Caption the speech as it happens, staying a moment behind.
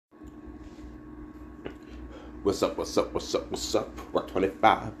What's up, what's up, what's up, what's up? Rock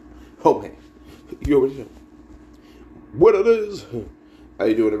 25. Oh, man. You already know what it is. How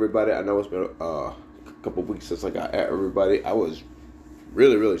you doing, everybody? I know it's been a couple weeks since I got at everybody. I was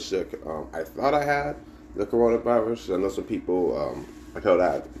really, really sick. I thought I had the coronavirus. I know some people, I thought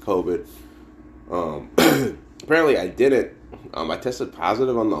I had COVID. Apparently I didn't. I tested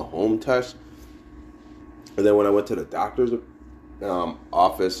positive on the home test. And then when I went to the doctor's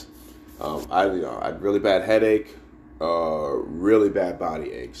office, I had really bad headache, really bad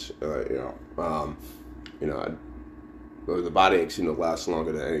body aches. The body aches seemed to last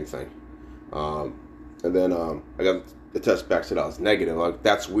longer than anything. And then I got the test back, said I was negative. Like,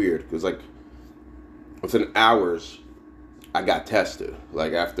 that's weird because like within hours I got tested.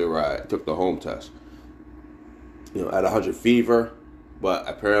 Like after I took the home test, I had 100 fever, but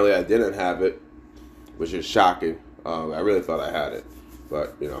apparently I didn't have it, which is shocking. I really thought I had it.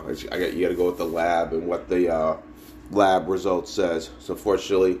 But, you got to go with the lab and what the lab result says. So,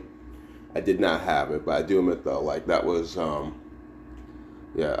 fortunately, I did not have it. But I do admit, though, like, that was, it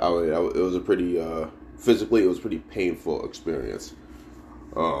was a pretty, physically, it was a pretty painful experience.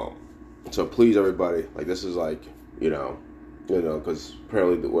 So, please, everybody, like, this is like, because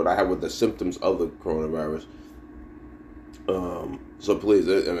apparently what I had with the symptoms of the coronavirus. So, please,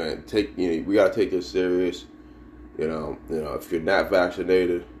 we got to take this serious. If you're not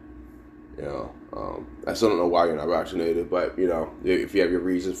vaccinated, I still don't know why you're not vaccinated, but, if you have your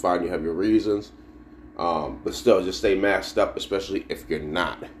reasons, fine, you have your reasons. But still, just stay masked up, especially if you're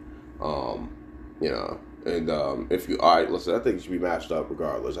not. If you are, listen, I think you should be masked up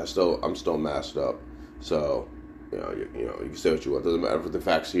regardless. I'm still masked up. So, you can say what you want. Doesn't matter if it's the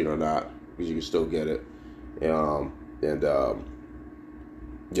vaccine or not, because you can still get it. It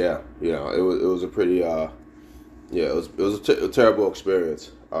was a pretty, it was a terrible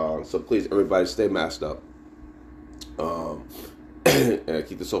experience. So please, everybody, stay masked up. And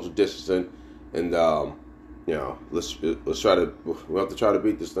keep the social distancing. And let's try to. We have to try to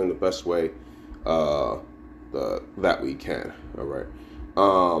beat this thing the best way that we can. All right.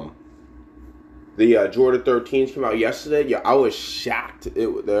 The Jordan 13s came out yesterday. Yeah, I was shocked.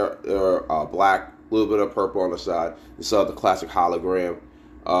 They're black, a little bit of purple on the side. You saw the classic hologram.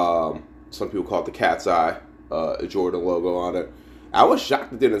 Some people call it the cat's eye. A Jordan logo on it. I was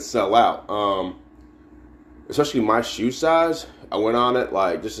shocked it didn't sell out. Especially my shoe size. I went on it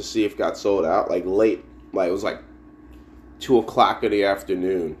just to see if it got sold out. Like late, it was 2:00 in the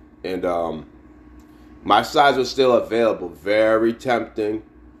afternoon, and my size was still available. Very tempting.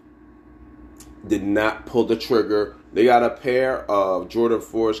 Did not pull the trigger. They got a pair of Jordan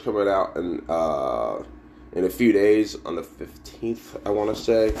 4s coming out in a few days on the 15th. I want to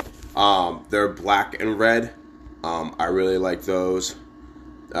say. They're black and red. I really like those.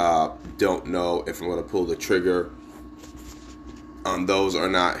 Don't know if I'm going to pull the trigger on those or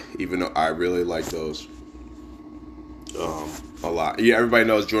not, even though I really like those a lot. Yeah, everybody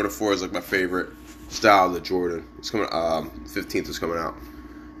knows Jordan 4 is like my favorite style of the Jordan. It's coming. 15th is coming out,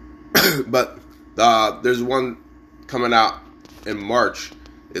 but there's one coming out in March.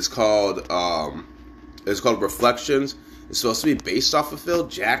 It's called Reflections. It's supposed to be based off of Phil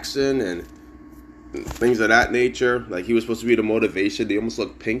Jackson and things of that nature. Like, he was supposed to be the motivation. They almost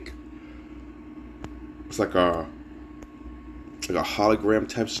look pink. It's like a hologram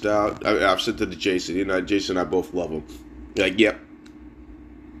type style. I've said to the Jason. Jason and I both love him. Like, yep.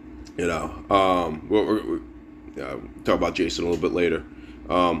 We'll talk about Jason a little bit later.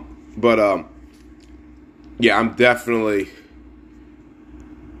 Yeah, I'm definitely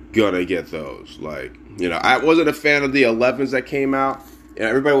gonna get those. I wasn't a fan of the 11s that came out.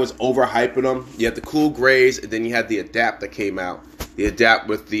 Everybody was overhyping them. You had the cool grays, and then you had the Adapt that came out. The Adapt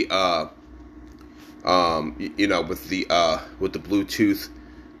with the with the Bluetooth.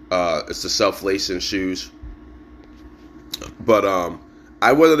 It's the self-lacing shoes. But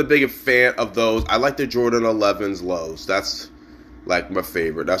I wasn't a big fan of those. I like the Jordan 11s lows. That's my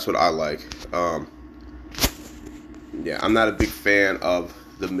favorite. That's what I like. I'm not a big fan of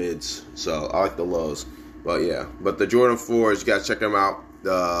the mids, so I like the lows. But the Jordan 4s, you gotta check them out.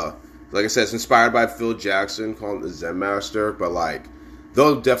 Like I said, it's inspired by Phil Jackson, called the Zen Master. But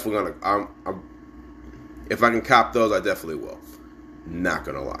those definitely gonna. If I can cop those, I definitely will. Not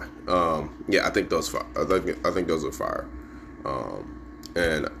gonna lie. I think those. I think those are fire.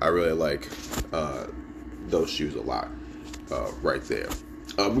 And I really like those shoes a lot. Right there.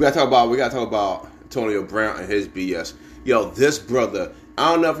 We gotta talk about Antonio Brown and his BS. Yo, this brother.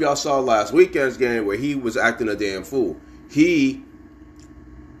 I don't know if y'all saw last weekend's game where he was acting a damn fool. He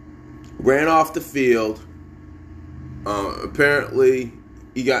ran off the field. Apparently,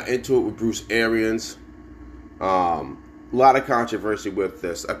 he got into it with Bruce Arians. A lot of controversy with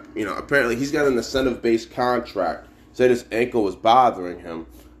this. Apparently he's got an incentive-based contract. Said his ankle was bothering him.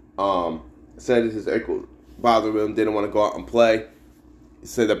 Said his ankle bothered him. Didn't want to go out and play. He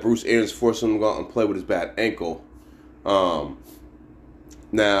said that Bruce Arians forced him to go out and play with his bad ankle. Apparently,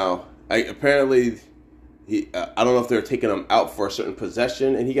 I don't know if they were taking him out for a certain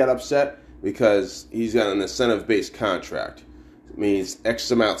possession, and he got upset because he's got an incentive-based contract. It means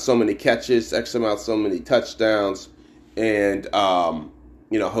X amount, so many catches, X amount, so many touchdowns, and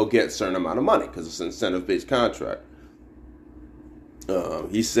he'll get a certain amount of money because it's an incentive-based contract.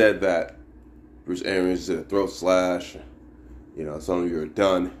 He said that Bruce Arians did a throat slash. Some of you are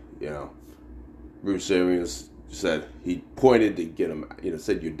done. Bruce Arians said he pointed to get him.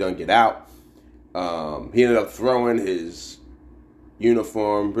 Said you're done, get out. He ended up throwing his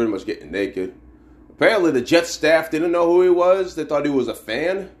uniform, pretty much getting naked. Apparently, the Jets staff didn't know who he was. They thought he was a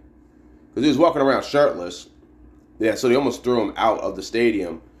fan because he was walking around shirtless. Yeah, so they almost threw him out of the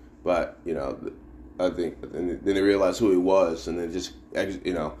stadium. But I think then they realized who he was, and then just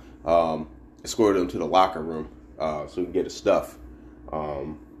escorted him to the locker room so he could get his stuff.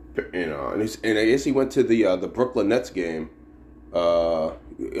 And I guess he went to the Brooklyn Nets game.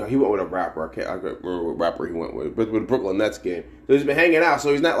 He went with a rapper. I can't remember what rapper he went with, but with the Brooklyn Nets game. So he's been hanging out.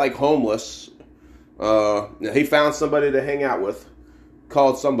 So he's not like homeless. He found somebody to hang out with.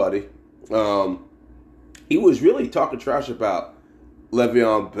 Called somebody. He was really talking trash about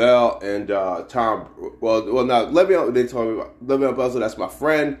Le'Veon Bell and Tom. Well, now Le'Veon. They told me about Le'Veon Bell. So that's my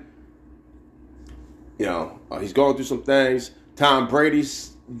friend. He's going through some things. Tom Brady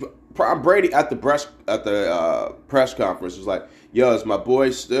at the press conference was like, "Yo, is my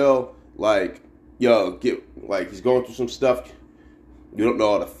boy still like, he's going through some stuff. You don't know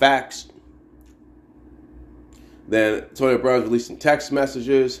all the facts." Then Antonio Brown's releasing text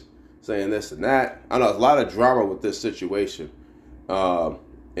messages saying this and that. I know there's a lot of drama with this situation.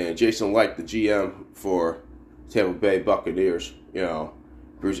 And Jason Licht, the GM for Tampa Bay Buccaneers,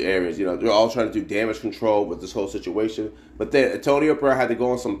 Bruce Arians, they're all trying to do damage control with this whole situation. But then Antonio Brown had to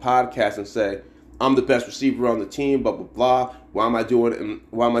go on some podcast and say, "I'm the best receiver on the team, blah, blah, blah. Why am I doing an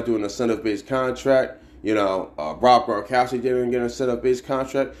incentive-based contract? Rob Gronkowski didn't get an incentive-based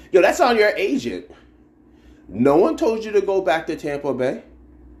contract." That's on your agent. No one told you to go back to Tampa Bay.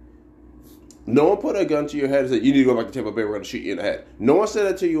 No one put a gun to your head and said, "You need to go back to Tampa Bay, we're going to shoot you in the head." No one said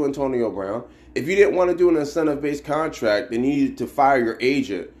that to you, Antonio Brown. If you didn't want to do an incentive-based contract, then you needed to fire your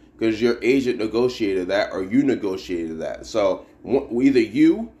agent because your agent negotiated that or you negotiated that. So either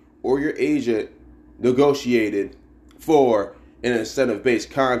you or your agent negotiated for an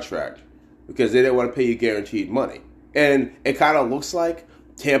incentive-based contract because they didn't want to pay you guaranteed money. And it kind of looks like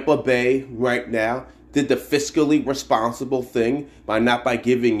Tampa Bay right now did the fiscally responsible thing by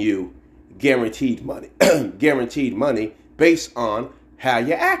giving you guaranteed money, guaranteed money based on how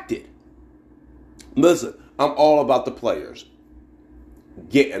you acted. Listen, I'm all about the players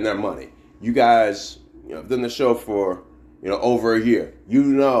getting their money. You guys, have done the show for over a year.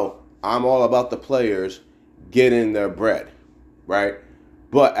 I'm all about the players getting their bread, right?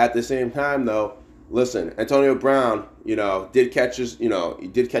 But at the same time, though, listen, Antonio Brown, did catch his, he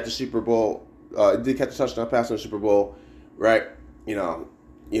did catch a Super Bowl, did catch a touchdown pass in the Super Bowl, right?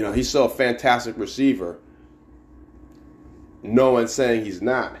 He's still a fantastic receiver. No one's saying he's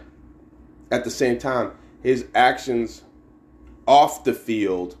not. At the same time, his actions off the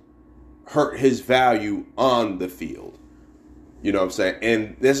field hurt his value on the field. You know what I'm saying?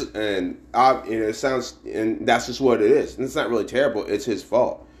 And it sounds, and that's just what it is. And it's not really terrible. It's his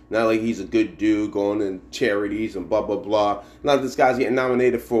fault. Not like he's a good dude going in charities and blah, blah, blah. Not that this guy's getting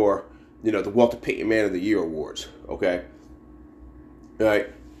nominated for, the Walter Payton Man of the Year awards. Okay? All right?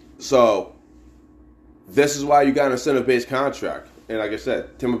 So, this is why you got an incentive-based contract. And like I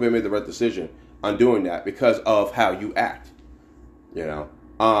said, Tampa Bay made the right decision on doing that because of how you act.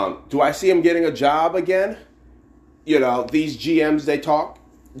 Do I see him getting a job again? These GMs, they talk.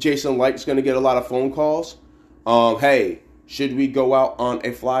 Jason Licht's going to get a lot of phone calls. Hey, should we go out on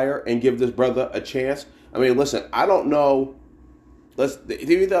a flyer and give this brother a chance? I mean, listen, I don't know.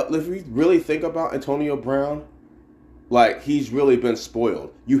 If we really think about Antonio Brown, he's really been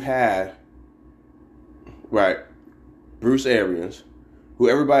spoiled. You had, right, Bruce Arians, who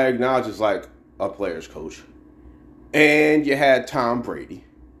everybody acknowledges like a player's coach. And you had Tom Brady,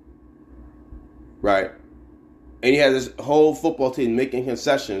 right? And you had this whole football team making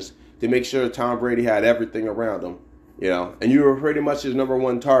concessions to make sure Tom Brady had everything around him, and you were pretty much his number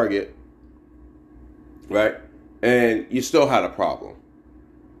one target, right? And you still had a problem,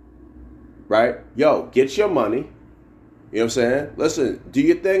 right? Yo, get your money. You know what I'm saying? Listen, do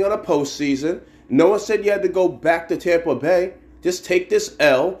your thing on a postseason. No one said you had to go back to Tampa Bay. Just take this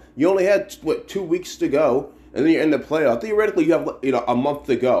L. You only had 2 weeks to go, and then you're in the playoff. Theoretically, you have a month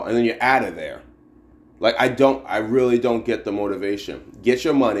to go, and then you're out of there. Like I really don't get the motivation. Get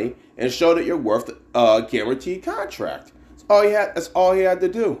your money and show that you're worth a guaranteed contract. That's all he had to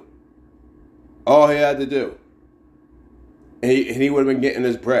do. All he had to do. And he would have been getting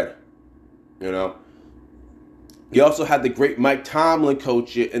his bread. You know. He also had the great Mike Tomlin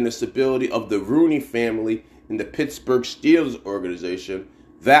coach you, and the stability of the Rooney family in the Pittsburgh Steelers organization.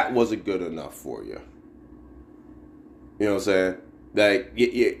 That wasn't good enough for you. You know what I'm saying? Like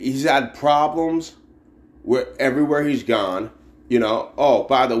he's had problems everywhere he's gone. You know. Oh,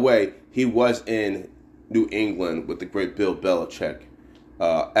 by the way, he was in New England with the great Bill Belichick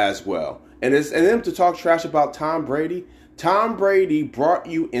as well. And then to talk trash about Tom Brady. Tom Brady brought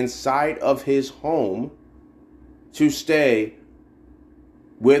you inside of his home to stay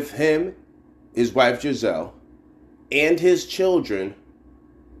with him, his wife Giselle, and his children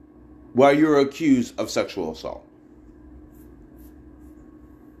while you're accused of sexual assault.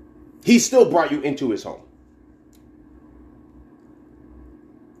 He still brought you into his home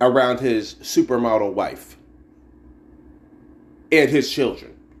around his supermodel wife and his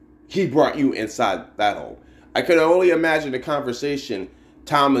children. He brought you inside that home. I can only imagine the conversation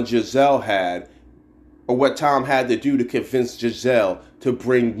Tom and Giselle had, or what Tom had to do to convince Giselle to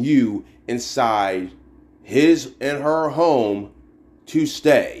bring you inside his and her home to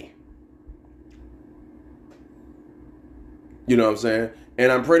stay. You know what I'm saying? And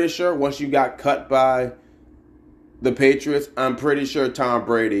I'm pretty sure once you got cut by the Patriots, I'm pretty sure Tom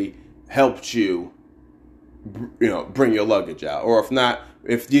Brady helped you, bring your luggage out. Or if not,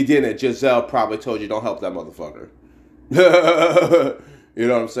 if you didn't, Giselle probably told you, don't help that motherfucker. You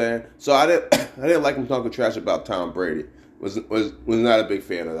know what I'm saying? So I didn't like him talking trash about Tom Brady. Was not a big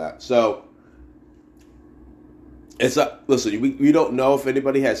fan of that. So listen, we don't know if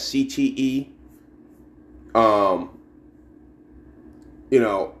anybody has CTE.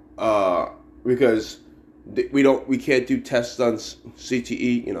 Because we can't do tests on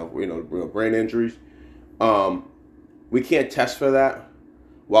CTE. Brain injuries. We can't test for that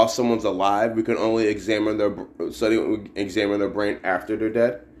while someone's alive. We can only examine their brain after they're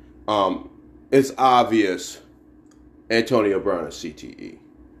dead. It's obvious Antonio Brown has CTE.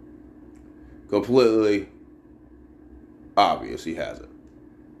 Completely obvious he has it.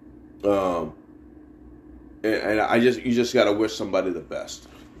 And you just gotta wish somebody the best.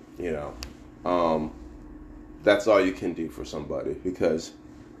 That's all you can do for somebody, because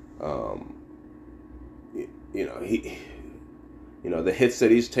the hits that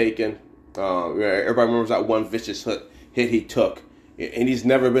he's taken. Everybody remembers that one vicious hit he took, and he's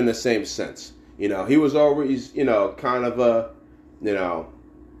never been the same since. He was always, kind of a,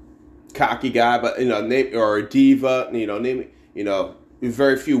 cocky guy, but or a diva.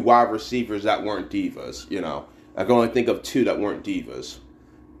 Very few wide receivers that weren't divas. I can only think of two that weren't divas.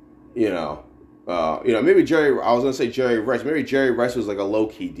 Maybe Jerry. I was gonna say Jerry Rice. Maybe Jerry Rice was like a low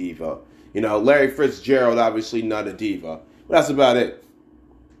key diva. Larry Fitzgerald, obviously not a diva. But that's about it.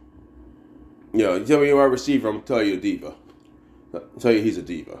 You tell me you're a receiver, I'm going to tell you a diva. I'll tell you he's a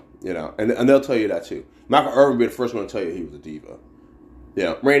diva. And they'll tell you that too. Michael Irvin will be the first one to tell you he was a diva.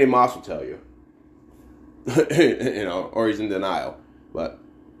 Randy Moss will tell you. Or he's in denial. But,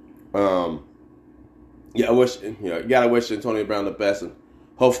 I wish, you got to wish Antonio Brown the best. And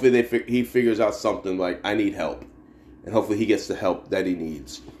hopefully he figures out something like, I need help. And hopefully he gets the help that he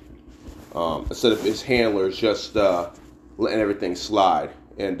needs. Instead of his handlers just letting everything slide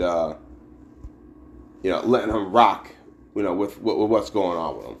and letting him rock, with what's going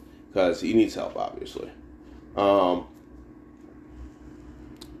on with him, because he needs help, obviously.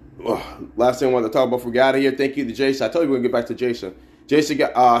 Last thing I wanted to talk about before we got out of here. Thank you to Jason. I told you we're gonna get back to Jason. Jason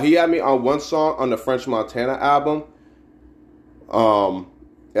he had me on one song on the French Montana album.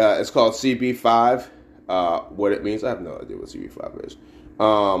 It's called CB5. What it means, I have no idea what CB5 is.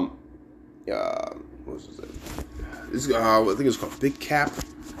 What's his name? I think it's called Big Cap.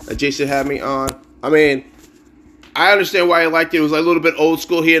 Jason had me on. I mean, I understand why he liked it. It was a little bit old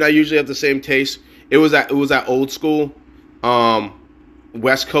school here, and I usually have the same taste. It was that old school,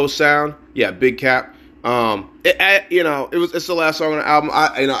 West Coast sound. Yeah, Big Cap. It's the last song on the album.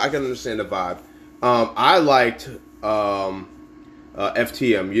 I can understand the vibe. I liked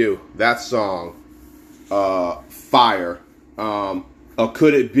FTMU. That song, fire.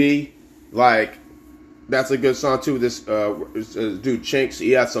 Could it be? Like, that's a good song too. This dude Chinks,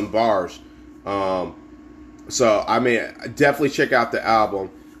 he had some bars. So I mean, definitely check out the album.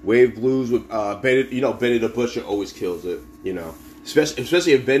 Wave Blues with Benny the Butcher always kills it.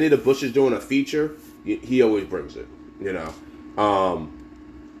 especially if Benny the Butcher is doing a feature, he always brings it. You know,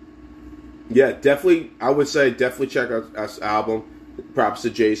 yeah, definitely. I would say definitely check out this album. Props to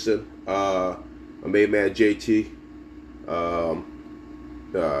Jason, my main man JT,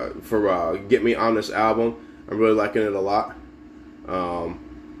 for getting me on this album. I'm really liking it a lot.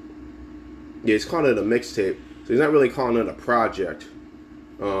 Yeah, he's calling it a mixtape, so he's not really calling it a project.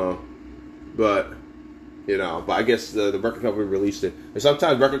 But you know, but I guess the record company released it. And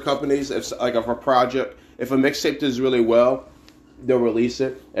sometimes record companies, if a project, if a mixtape does really well, they'll release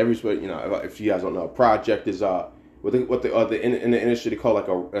it. You know, if you guys don't know, a project is what in the industry they call like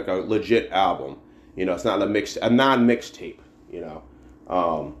a legit album. You know, it's not a non mixtape. You know,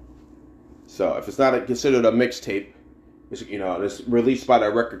 so if it's not considered a mixtape, it's released by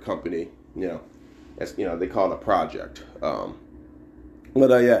the record company. You know, they call it a project.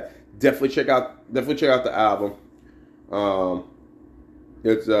 But yeah, definitely check out the album.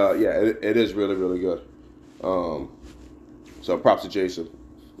 It's it is really really good. So props to Jason,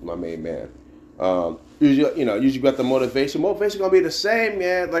 my main man. Usually got the motivation. Motivation gonna be the same,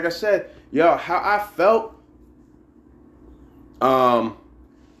 man. Like I said, how I felt.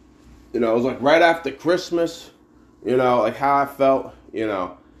 It was like right after Christmas. Like how I felt.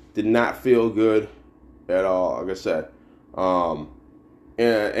 Did not feel good at all. Like I said,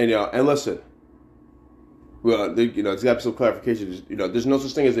 and listen. Well, there's got to be some clarification. There's no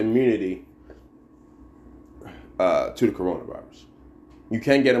such thing as immunity to the coronavirus. You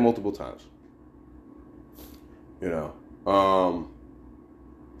can get it multiple times. So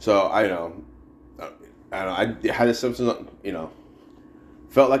I had the symptoms.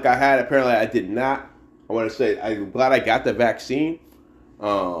 Felt like I had. Apparently, I did not. I want to say I'm glad I got the vaccine.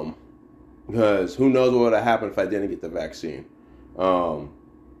 Because who knows what would have happened if I didn't get the vaccine. So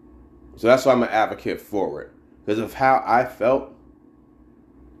that's why I'm an advocate for it. Because of how I felt,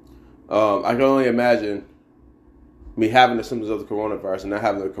 I can only imagine me having the symptoms of the coronavirus and not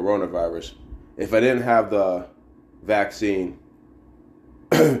having the coronavirus. If I didn't have the vaccine,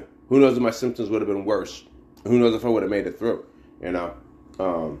 who knows if my symptoms would have been worse. Who knows if I would have made it through, I know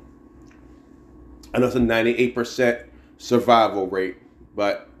it's a 98% survival rate,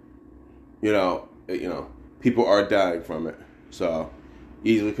 but, people are dying from it. So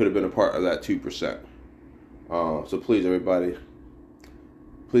easily could have been a part of that 2%. So please, everybody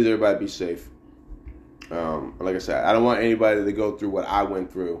be safe. Like I said, I don't want anybody to go through what I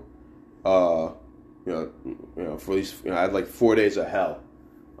went through. For these, I had like 4 days of hell.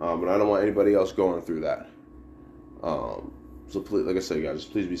 But I don't want anybody else going through that. So please, like I said, guys,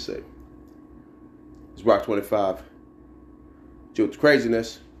 just please be safe. It's Rock 25. Deal with the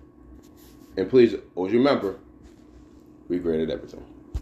craziness. And please always remember, we graded everything.